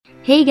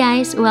Hey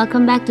guys,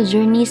 welcome back to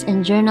Journeys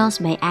and Journals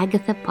by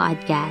Agatha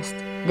Podcast.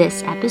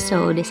 This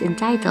episode is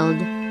entitled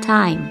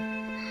Time.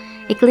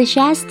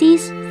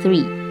 Ecclesiastes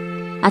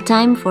 3. A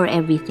time for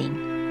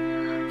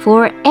everything.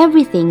 For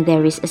everything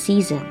there is a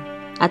season,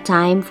 a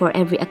time for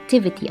every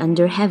activity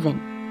under heaven,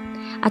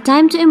 a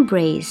time to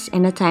embrace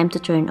and a time to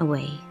turn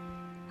away,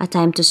 a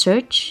time to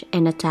search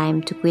and a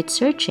time to quit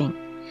searching,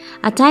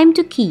 a time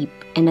to keep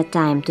and a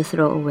time to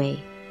throw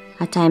away,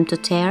 a time to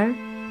tear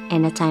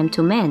and a time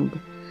to mend,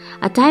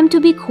 a time to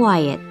be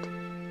quiet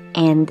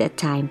and a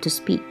time to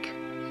speak,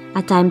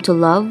 a time to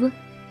love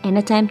and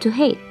a time to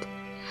hate,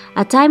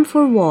 a time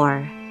for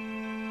war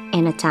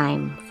and a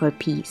time for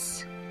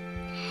peace.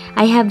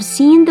 I have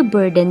seen the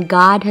burden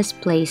God has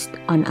placed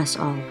on us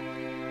all,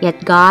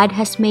 yet God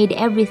has made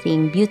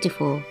everything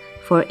beautiful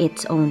for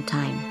its own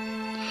time.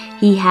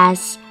 He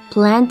has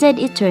planted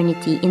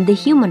eternity in the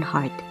human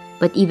heart,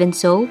 but even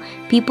so,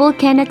 people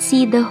cannot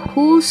see the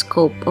whole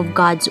scope of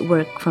God's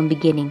work from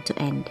beginning to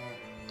end.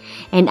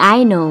 And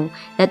I know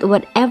that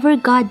whatever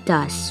God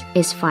does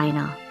is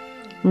final.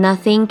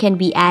 Nothing can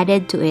be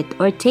added to it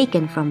or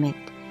taken from it.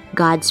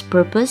 God's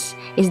purpose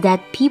is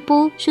that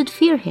people should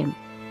fear Him.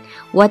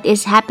 What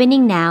is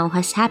happening now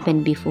has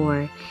happened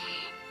before,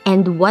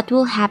 and what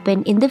will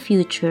happen in the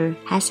future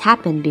has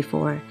happened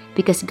before,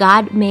 because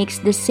God makes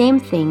the same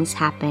things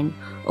happen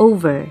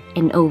over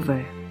and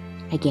over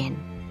again.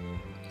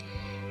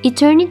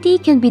 Eternity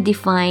can be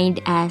defined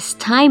as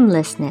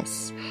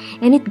timelessness,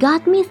 and it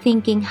got me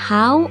thinking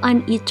how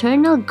an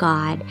eternal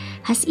God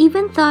has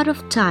even thought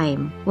of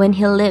time when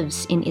He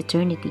lives in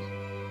eternity.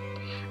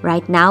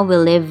 Right now we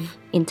live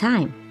in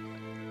time,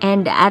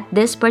 and at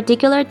this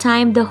particular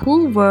time the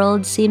whole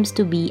world seems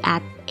to be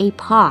at a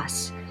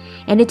pause,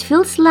 and it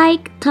feels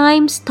like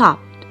time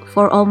stopped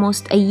for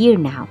almost a year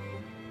now.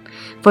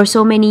 For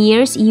so many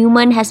years,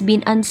 human has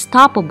been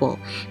unstoppable.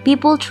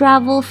 People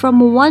travel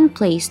from one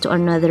place to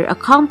another,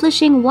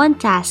 accomplishing one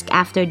task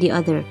after the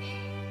other.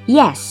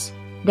 Yes,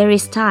 there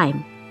is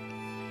time,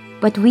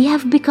 but we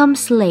have become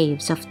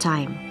slaves of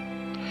time.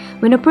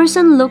 When a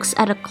person looks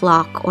at a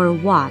clock or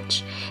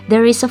watch,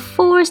 there is a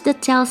force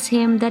that tells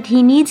him that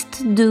he needs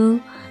to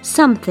do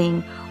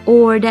something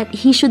or that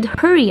he should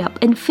hurry up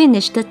and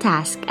finish the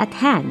task at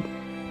hand.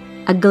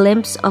 A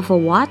glimpse of a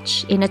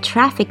watch in a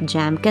traffic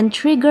jam can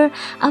trigger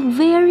a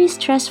very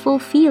stressful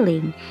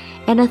feeling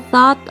and a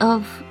thought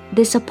of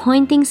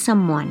disappointing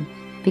someone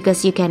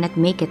because you cannot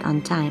make it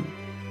on time.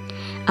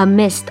 A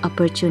missed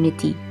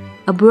opportunity,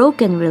 a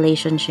broken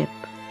relationship,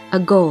 a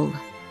goal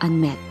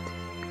unmet.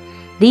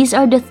 These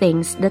are the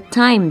things that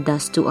time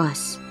does to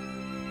us.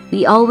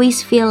 We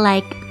always feel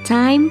like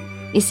time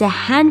is a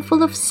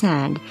handful of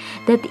sand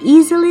that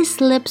easily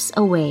slips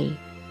away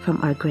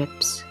from our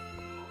grips.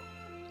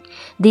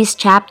 This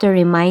chapter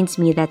reminds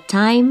me that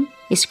time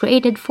is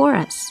created for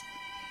us,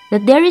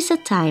 that there is a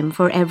time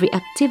for every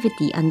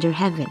activity under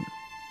heaven.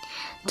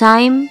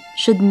 Time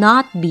should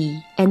not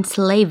be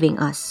enslaving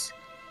us.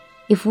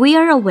 If we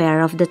are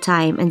aware of the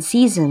time and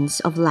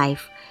seasons of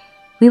life,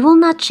 we will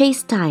not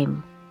chase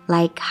time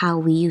like how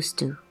we used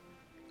to,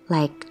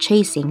 like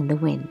chasing the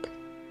wind.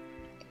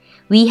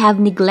 We have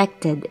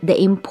neglected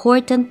the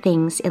important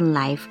things in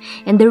life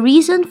and the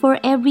reason for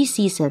every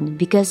season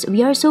because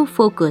we are so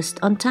focused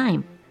on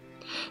time.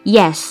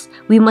 Yes,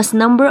 we must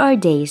number our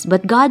days,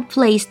 but God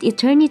placed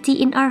eternity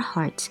in our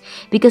hearts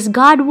because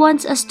God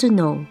wants us to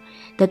know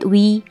that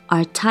we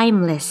are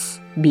timeless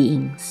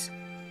beings.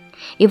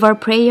 If our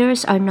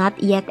prayers are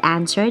not yet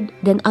answered,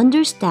 then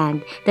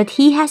understand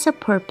that He has a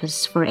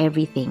purpose for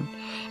everything,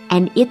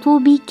 and it will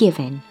be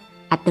given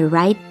at the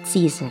right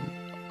season,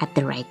 at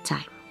the right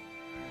time.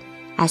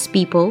 As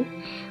people,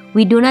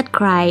 we do not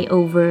cry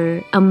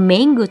over a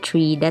mango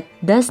tree that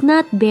does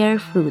not bear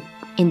fruit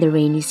in the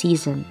rainy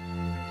season.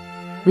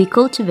 We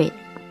cultivate,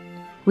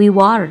 we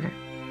water,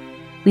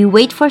 we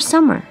wait for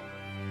summer,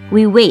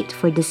 we wait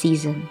for the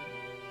season.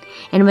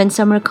 And when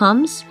summer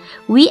comes,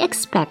 we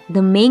expect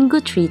the mango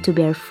tree to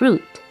bear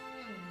fruit,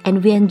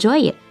 and we enjoy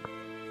it.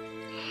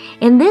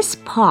 In this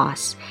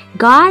pause,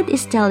 God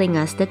is telling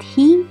us that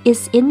He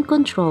is in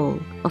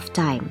control of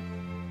time.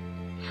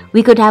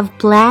 We could have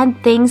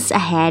planned things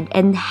ahead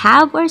and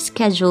have our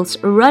schedules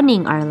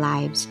running our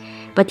lives,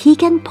 but He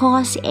can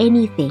pause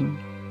anything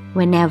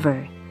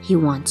whenever He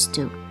wants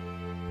to.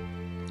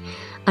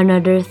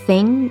 Another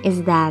thing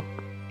is that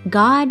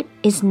God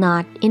is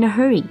not in a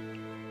hurry.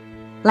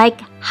 Like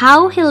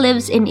how He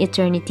lives in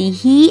eternity,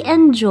 He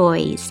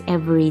enjoys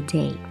every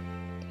day.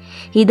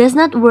 He does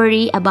not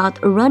worry about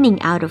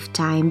running out of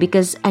time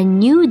because a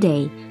new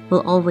day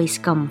will always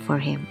come for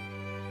Him.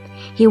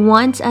 He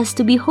wants us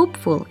to be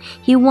hopeful.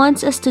 He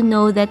wants us to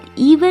know that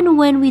even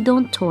when we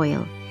don't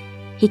toil,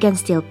 He can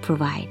still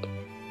provide.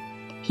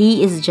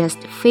 He is just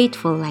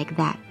faithful like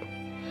that.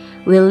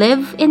 We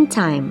live in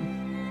time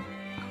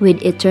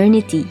with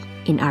eternity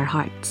in our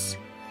hearts.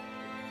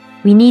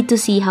 We need to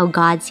see how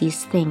God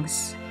sees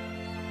things,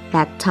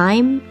 that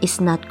time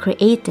is not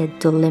created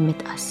to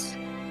limit us.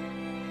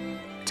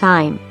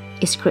 Time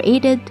is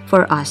created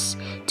for us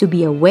to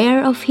be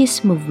aware of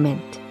His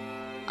movement,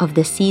 of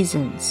the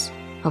seasons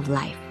of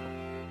life.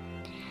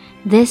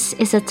 This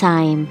is a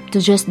time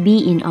to just be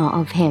in awe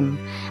of Him,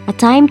 a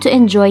time to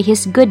enjoy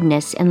His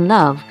goodness and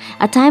love,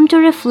 a time to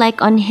reflect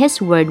on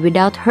His Word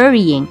without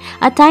hurrying,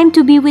 a time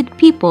to be with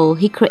people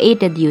He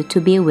created you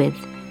to be with.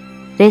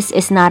 This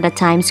is not a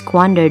time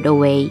squandered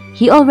away.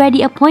 He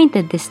already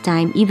appointed this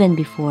time even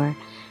before,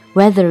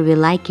 whether we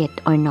like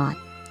it or not.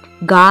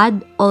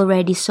 God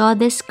already saw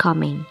this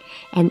coming,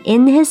 and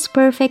in His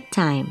perfect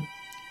time,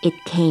 it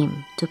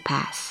came to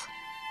pass.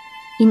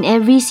 In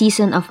every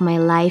season of my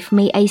life,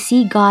 may I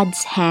see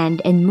God's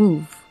hand and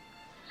move.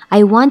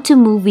 I want to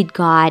move with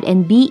God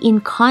and be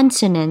in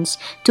consonance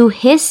to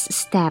His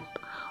step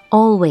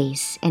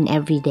always and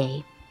every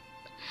day.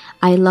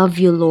 I love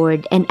you,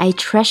 Lord, and I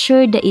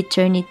treasure the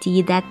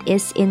eternity that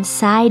is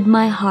inside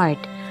my heart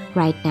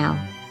right now.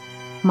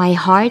 My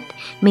heart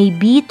may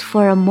beat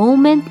for a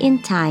moment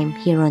in time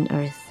here on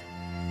earth,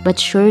 but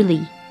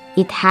surely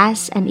it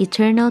has an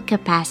eternal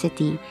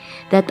capacity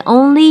that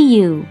only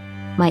you,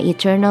 my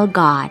eternal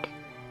God,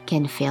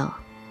 can fill.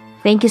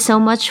 Thank you so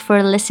much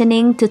for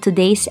listening to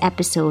today's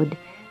episode.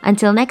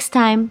 Until next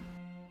time.